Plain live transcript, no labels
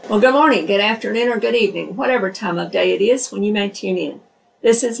Well, good morning, good afternoon, or good evening, whatever time of day it is when you may tune in.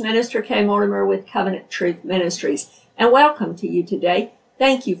 This is Minister Kay Mortimer with Covenant Truth Ministries, and welcome to you today.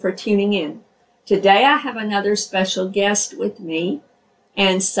 Thank you for tuning in. Today I have another special guest with me,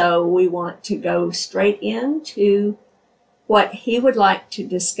 and so we want to go straight into what he would like to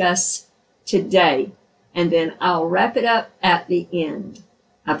discuss today, and then I'll wrap it up at the end.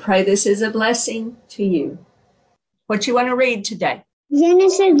 I pray this is a blessing to you. What you want to read today?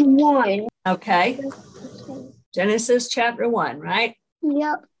 Genesis 1. Okay. Genesis chapter 1, right?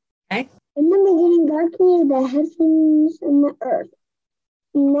 Yep. Okay. In the beginning, God created the heavens and the earth.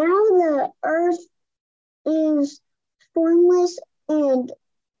 Now the earth is formless and...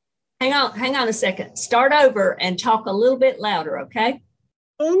 Hang on a second. Start over and talk a little bit louder, okay?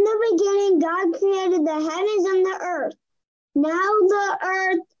 In the beginning, God created the heavens and the earth. Now the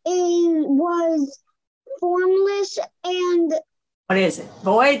earth was formless and... What is it?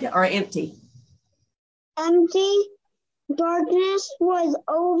 Void or empty? Empty. Darkness was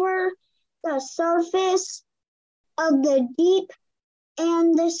over the surface of the deep,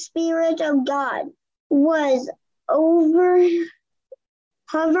 and the Spirit of God was hovering.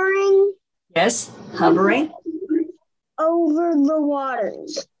 Yes, hovering. Over the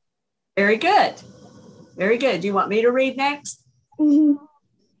waters. Very good. Very good. Do you want me to read next? Mm-hmm.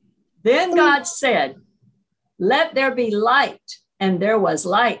 Then God said, "Let there be light," and there was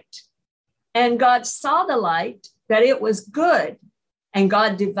light. And God saw the light, that it was good. And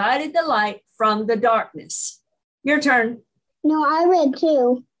God divided the light from the darkness. Your turn. No, I read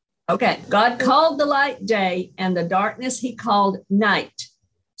too. Okay. God called the light day, and the darkness he called night.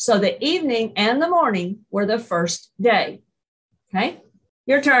 So the evening and the morning were the first day. Okay.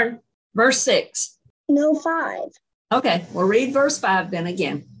 Your turn. Verse 6. No, 5. Okay. We'll read verse 5 then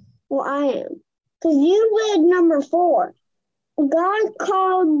again. Well, I am. Because you read number 4. God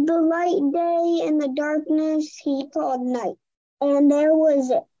called the light day, and the darkness he called night. And there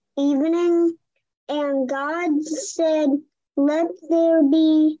was evening, and God said, "Let there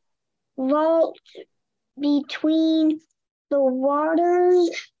be vault between the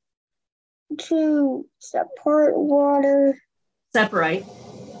waters to separate water." Separate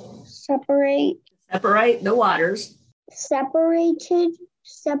the waters. Separate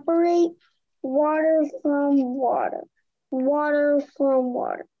water from water. Water from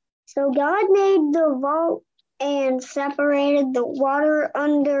water. So God made the vault and separated the water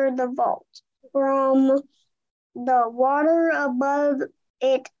under the vault from the water above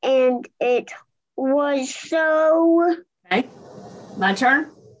it, and it was so. Okay. My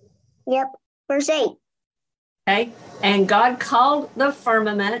turn? Yep. Verse 8. Okay. And God called the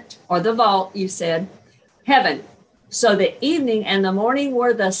firmament, or the vault, you said, heaven. So the evening and the morning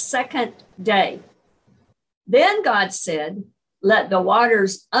were the second day. Then God said, "Let the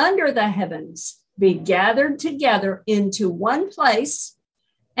waters under the heavens be gathered together into one place,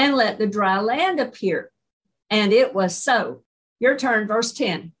 and let the dry land appear." And it was so. Your turn, verse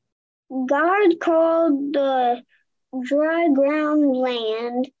 10. God called the dry ground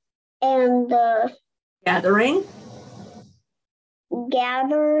land, and the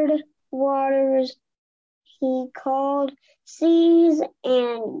gathered waters he called seas,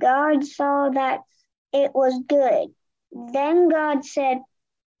 and God saw that it was good. Then God said,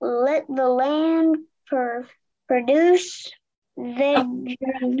 "Let the land produce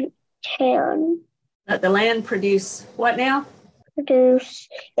vegetation." Let the land produce what now? Produce.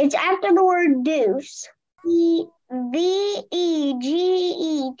 It's after the word deuce.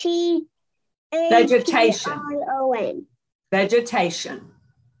 Vegetation. Vegetation.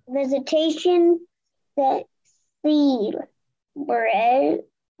 Vegetation. That seed. Burying.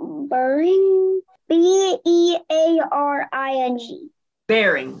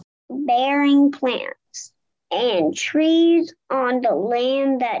 Bearing. Bearing plants and trees on the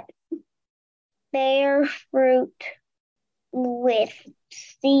land that bear fruit with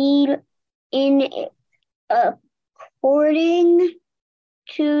seed in it, according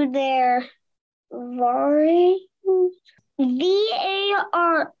to their various.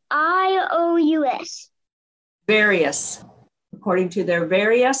 Various. Various. According to their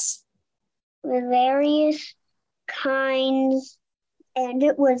various kinds. And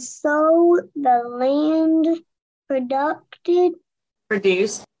it was so the land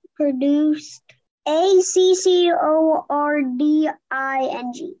produced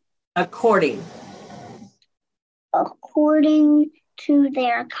according. According to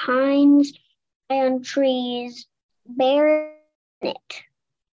their kinds, and trees bear it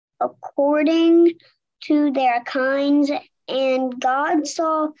according to their kinds. And God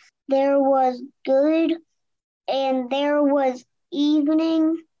saw there was good, and there was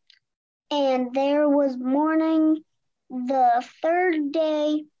evening, and there was morning the third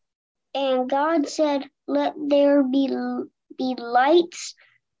day, and God said, let there be lights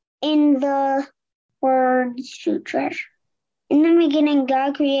in the words to treasure. In the beginning,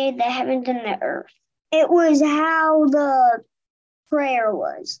 God created the heavens and the earth. It was how the prayer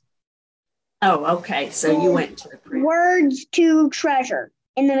was. Oh, okay. So you went to the prayer. Words to treasure.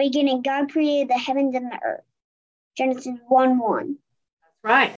 In the beginning, God created the heavens and the earth. Genesis 1:1. That's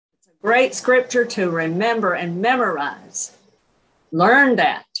right. It's a great scripture to remember and memorize. Learn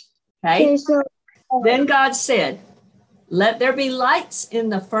that. Okay. Then God said, let there be lights in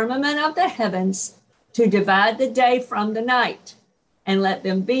the firmament of the heavens to divide the day from the night, and let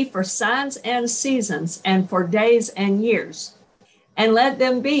them be for signs and seasons, and for days and years. And let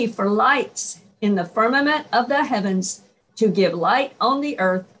them be for lights in the firmament of the heavens to give light on the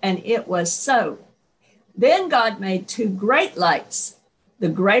earth. And it was so. Then God made two great lights, the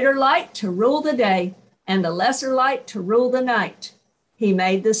greater light to rule the day, and the lesser light to rule the night. He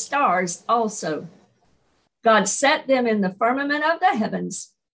made the stars also. God set them in the firmament of the heavens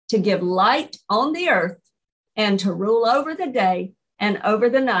to give light on the earth, and to rule over the day and over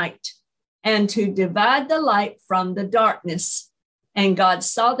the night, and to divide the light from the darkness. And God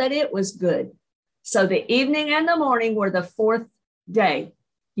saw that it was good. So the evening and the morning were the fourth day.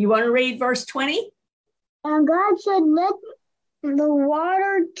 You want to read verse 20? And God said, let the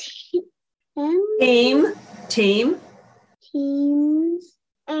water teams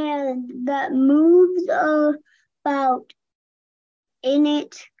and that moves about in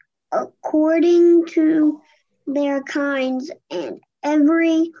it according to their kinds, and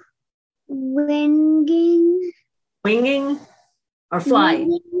every winging or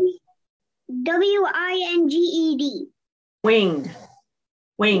flying?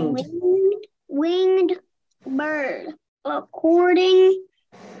 winged. Winged bird, according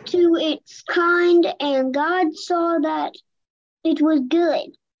to its kind, and God saw that it was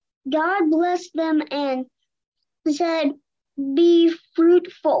good. God blessed them and said, be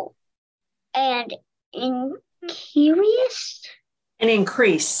fruitful and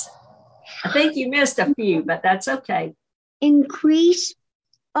increase. I think you missed a few, but that's okay. Increase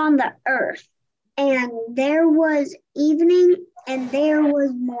on the earth. And there was evening and there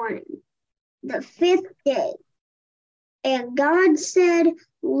was morning, the fifth day. And God said,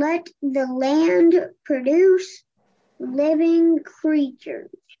 let the land produce living creatures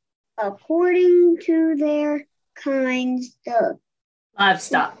according to their kinds, the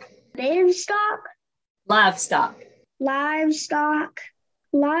livestock,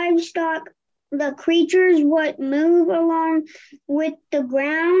 the creatures what move along the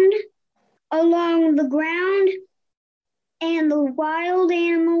ground, and the wild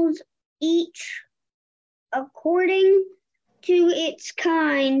animals, each according to its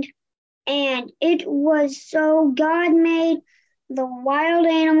kind. And it was so. God made the wild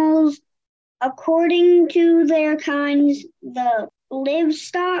animals according to their kinds, the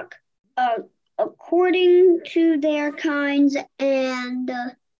livestock according to their kinds, and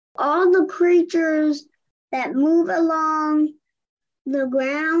all the creatures that move along the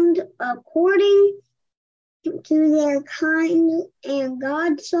ground according to their kinds. And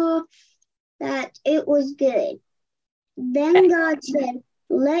God saw that it was good. Then God said,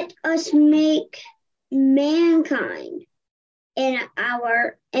 let us make mankind in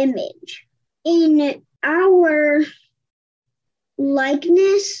our image, in our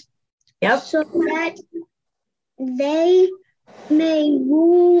likeness, so that they may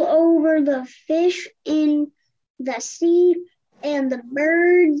rule over the fish in the sea and the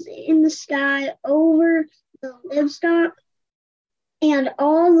birds in the sky, over the livestock and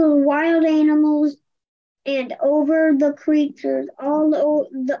all the wild animals, and over the creatures, all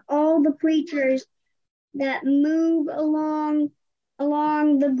the creatures that move along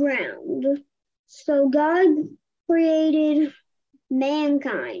the ground. So God created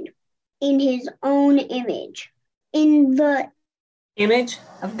mankind in his own image, in the image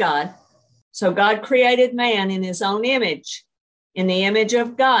of God. So God created man in his own image. In the image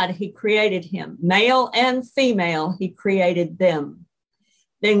of God, he created him. Male and female, he created them.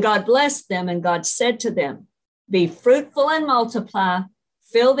 Then God blessed them, and God said to them, be fruitful and multiply,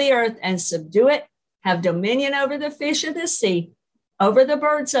 fill the earth and subdue it, have dominion over the fish of the sea, over the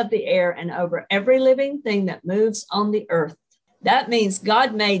birds of the air, and over every living thing that moves on the earth. That means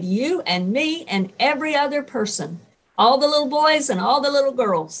God made you and me and every other person, all the little boys and all the little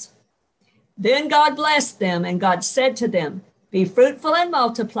girls. Then God blessed them, and God said to them, be fruitful and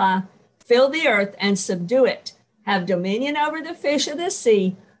multiply, fill the earth and subdue it, have dominion over the fish of the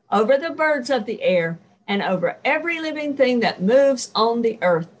sea, over the birds of the air, and over every living thing that moves on the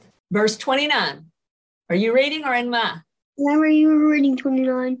earth. Verse 29. Are you reading or am I? Remember you were reading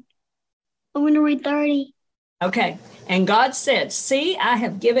 29. I'm going to read 30. Okay. And God said, see, I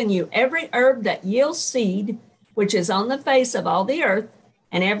have given you every herb that yields seed, which is on the face of all the earth,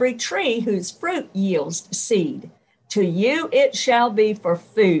 and every tree whose fruit yields seed. To you it shall be for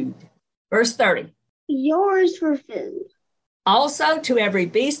food. Verse 30. Yours for food. Also to every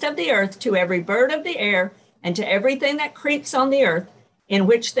beast of the earth, to every bird of the air, and to everything that creeps on the earth, in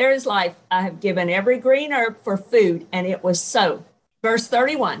which there is life, I have given every green herb for food, and it was so. Verse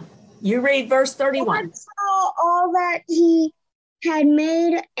 31. You read verse 31. God saw all that he had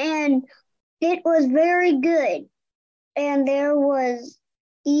made, and it was very good. And there was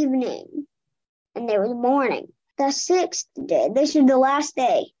evening, and there was morning. The sixth day. This is the last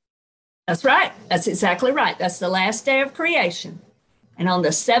day. That's right. That's exactly right. That's the last day of creation. And on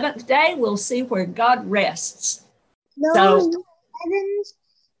the seventh day, we'll see where God rests. Those heavens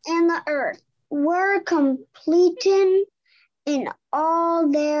and the earth were completed in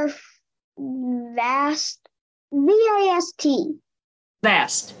all their vast, V-A-S-T.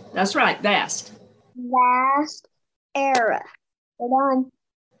 Vast. That's right, vast. Vast era. We're done.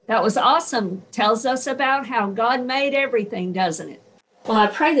 That was awesome. Tells us about how God made everything, doesn't it? Well, I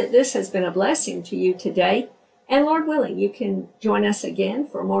pray that this has been a blessing to you today. And Lord willing, you can join us again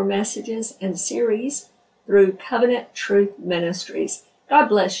for more messages and series through Covenant Truth Ministries. God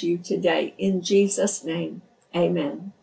bless you today. In Jesus' name, amen.